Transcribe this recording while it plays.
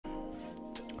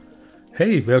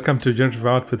Hey, welcome to Generative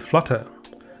Art with Flutter.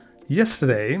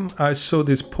 Yesterday, I saw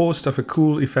this post of a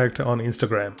cool effect on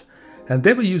Instagram, and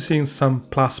they were using some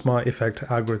plasma effect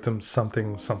algorithm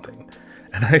something.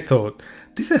 And I thought,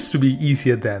 this has to be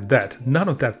easier than that, none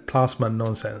of that plasma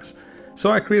nonsense. So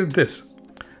I created this.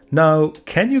 Now,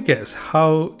 can you guess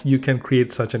how you can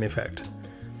create such an effect?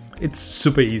 It's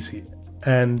super easy,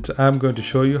 and I'm going to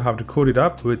show you how to code it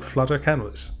up with Flutter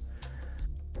Canvas.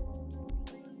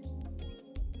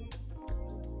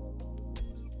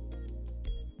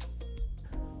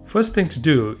 First thing to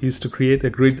do is to create a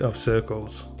grid of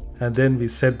circles, and then we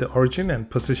set the origin and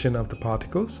position of the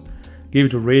particles, give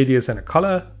it a radius and a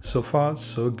color. So far,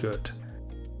 so good.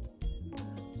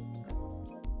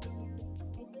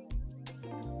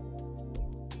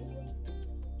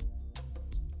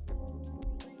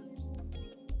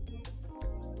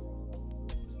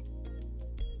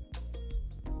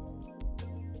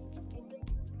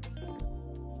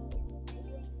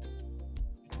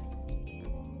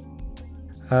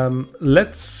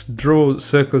 Let's draw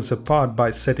circles apart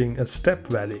by setting a step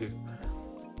value.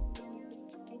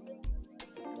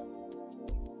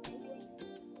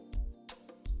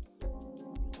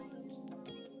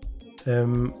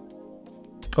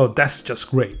 Oh, that's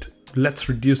just great. Let's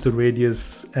reduce the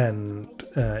radius and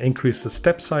increase the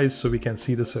step size so we can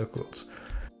see the circles.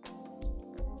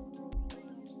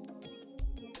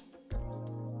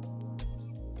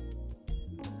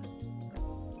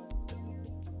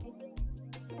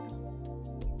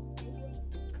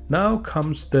 Now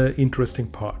comes the interesting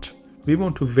part. We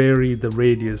want to vary the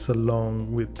radius along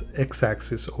with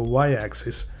x-axis or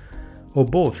y-axis or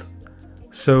both.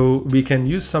 So we can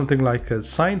use something like a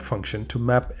sine function to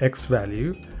map x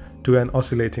value to an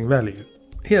oscillating value.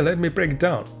 Here, let me break it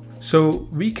down. So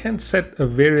we can set a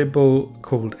variable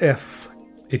called f.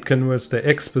 It converts the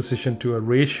x position to a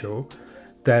ratio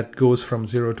that goes from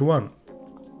 0 to 1.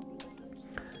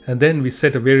 And then we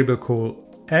set a variable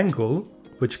called angle,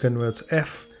 which converts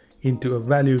f into a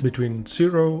value between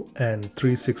 0 and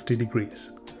 360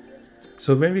 degrees.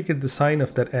 So when we get the sine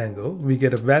of that angle, we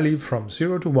get a value from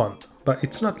 0 to 1, but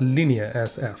it's not linear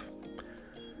as f.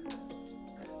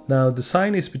 Now the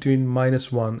sine is between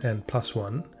 -1 and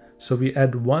 +1, so we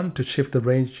add 1 to shift the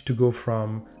range to go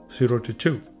from 0 to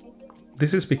 2.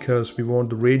 This is because we want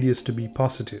the radius to be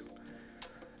positive.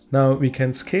 Now we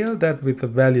can scale that with a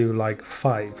value like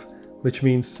 5, which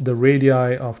means the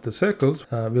radii of the circles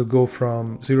will go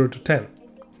from 0 to 10.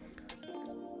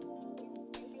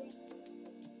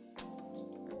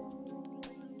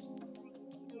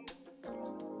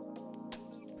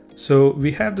 So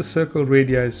we have the circle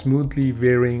radii smoothly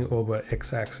varying over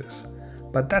x-axis,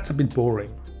 but that's a bit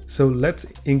boring. So let's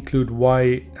include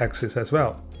y-axis as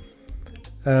well.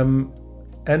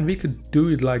 And we could do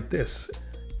it like this.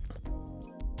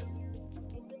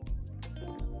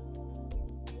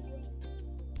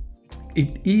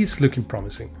 It is looking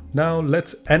promising. Now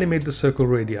let's animate the circle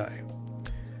radii.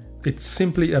 It's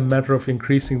simply a matter of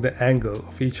increasing the angle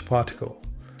of each particle.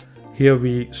 Here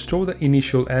we store the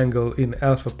initial angle in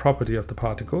alpha property of the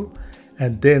particle,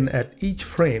 and then at each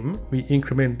frame we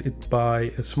increment it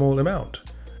by a small amount.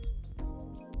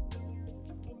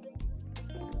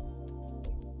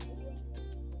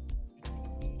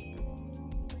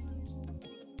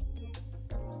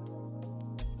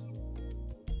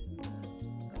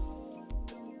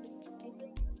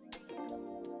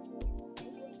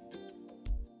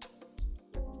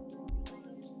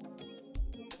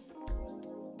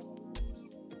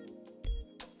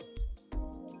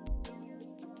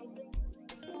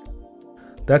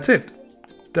 That's it.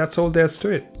 That's all there's to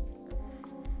it.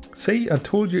 See, I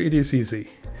told you it is easy.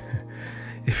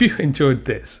 If you enjoyed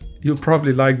this, you'll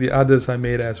probably like the others I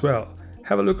made as well.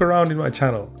 Have a look around in my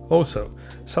channel. Also,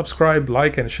 subscribe,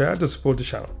 like and share to support the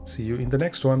channel. See you in the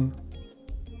next one.